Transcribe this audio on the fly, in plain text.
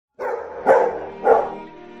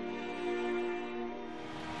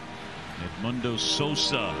Mundo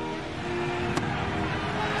Sosa.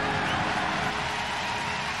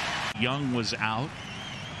 Young was out.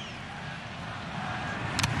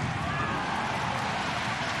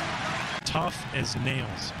 Tough as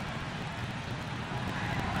nails.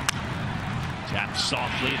 Tapped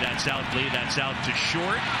softly. That's out to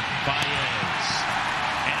short. Baez.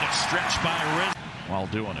 And a stretch by Riz while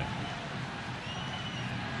doing it.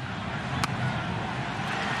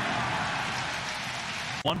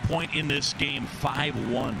 One point in this game,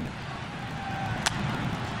 5-1.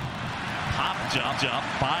 Popped up.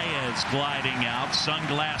 Baez gliding out.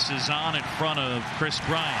 Sunglasses on in front of Chris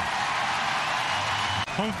Bryant.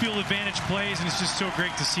 Home field advantage plays, and it's just so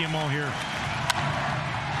great to see them all here.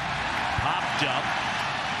 Popped up.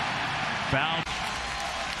 Foul.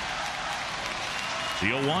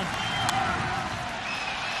 The 0-1.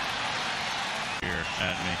 Here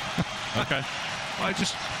at me. Okay. Well, I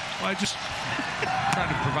just trying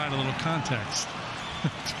to provide a little context.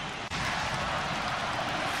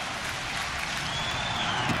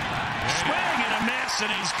 Swing and a miss,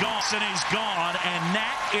 and he's gone, and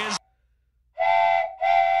that is.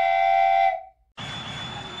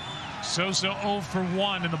 Sosa 0 for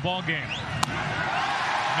 1 in the ball game.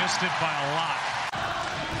 Missed it by a lot.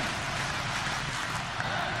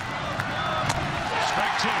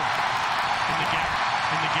 Strike 2 in the gap.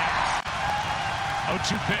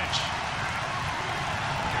 0-2 pitch.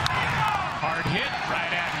 Hard hit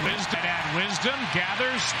right at Wisdom.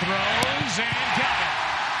 Gathers, throws, and got it.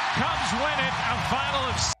 Cubs win it. A final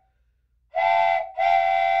of.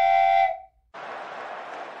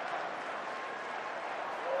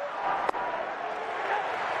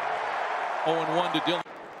 0-1 to Dylan.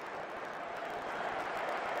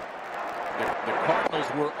 The Cardinals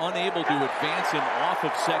were unable to advance him off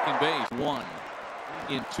of second base. 1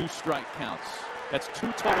 in 2 strike counts. That's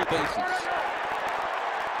 2 total bases.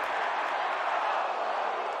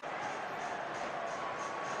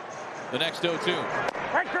 The next 0-2. Oh,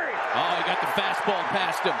 he got the fastball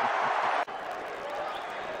past him.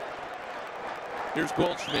 Here's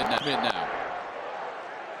Goldschmidt now.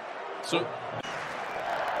 So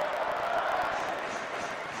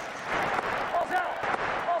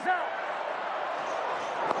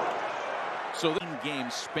the game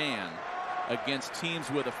span against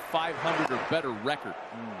teams with a 500 or better record.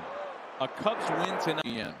 A Cubs win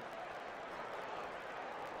tonight.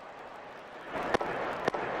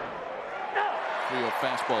 Three-0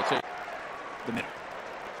 fastball take the middle.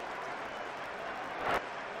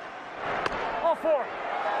 All 4.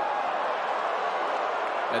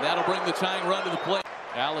 And that'll bring the tying run to the plate.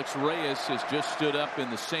 Alex Reyes has just stood up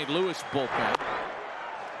in the St. Louis bullpen.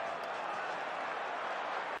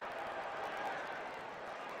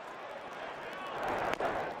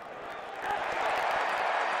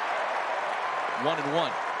 One and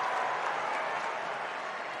 1.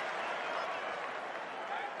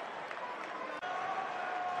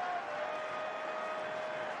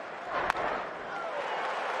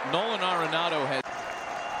 Nolan Arenado has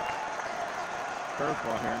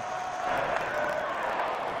curveball here.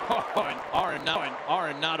 Oh, and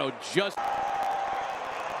Arenado just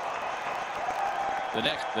the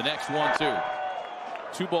next 1-2.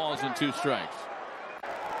 2 balls and 2 strikes.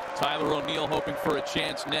 Tyler O'Neill hoping for a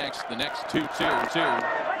chance next. The next 2-2. Got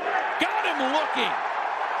him looking.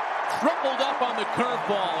 Tripled up on the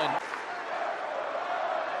curveball, and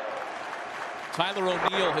Tyler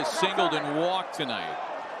O'Neill has singled and walked tonight.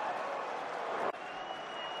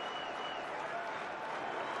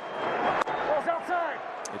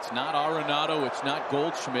 It's not Arenado. It's not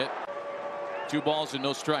Goldschmidt. 2 balls and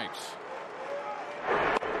no strikes.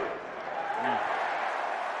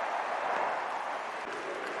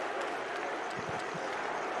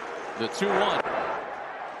 The 2-1.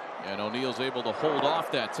 And O'Neill's able to hold off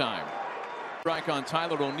that time. Strike on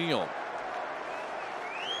Tyler O'Neill.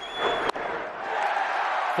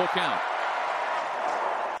 Full count.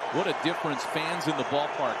 What a difference fans in the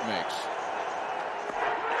ballpark makes.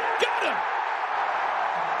 Got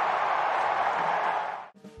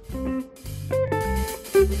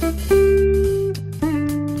him!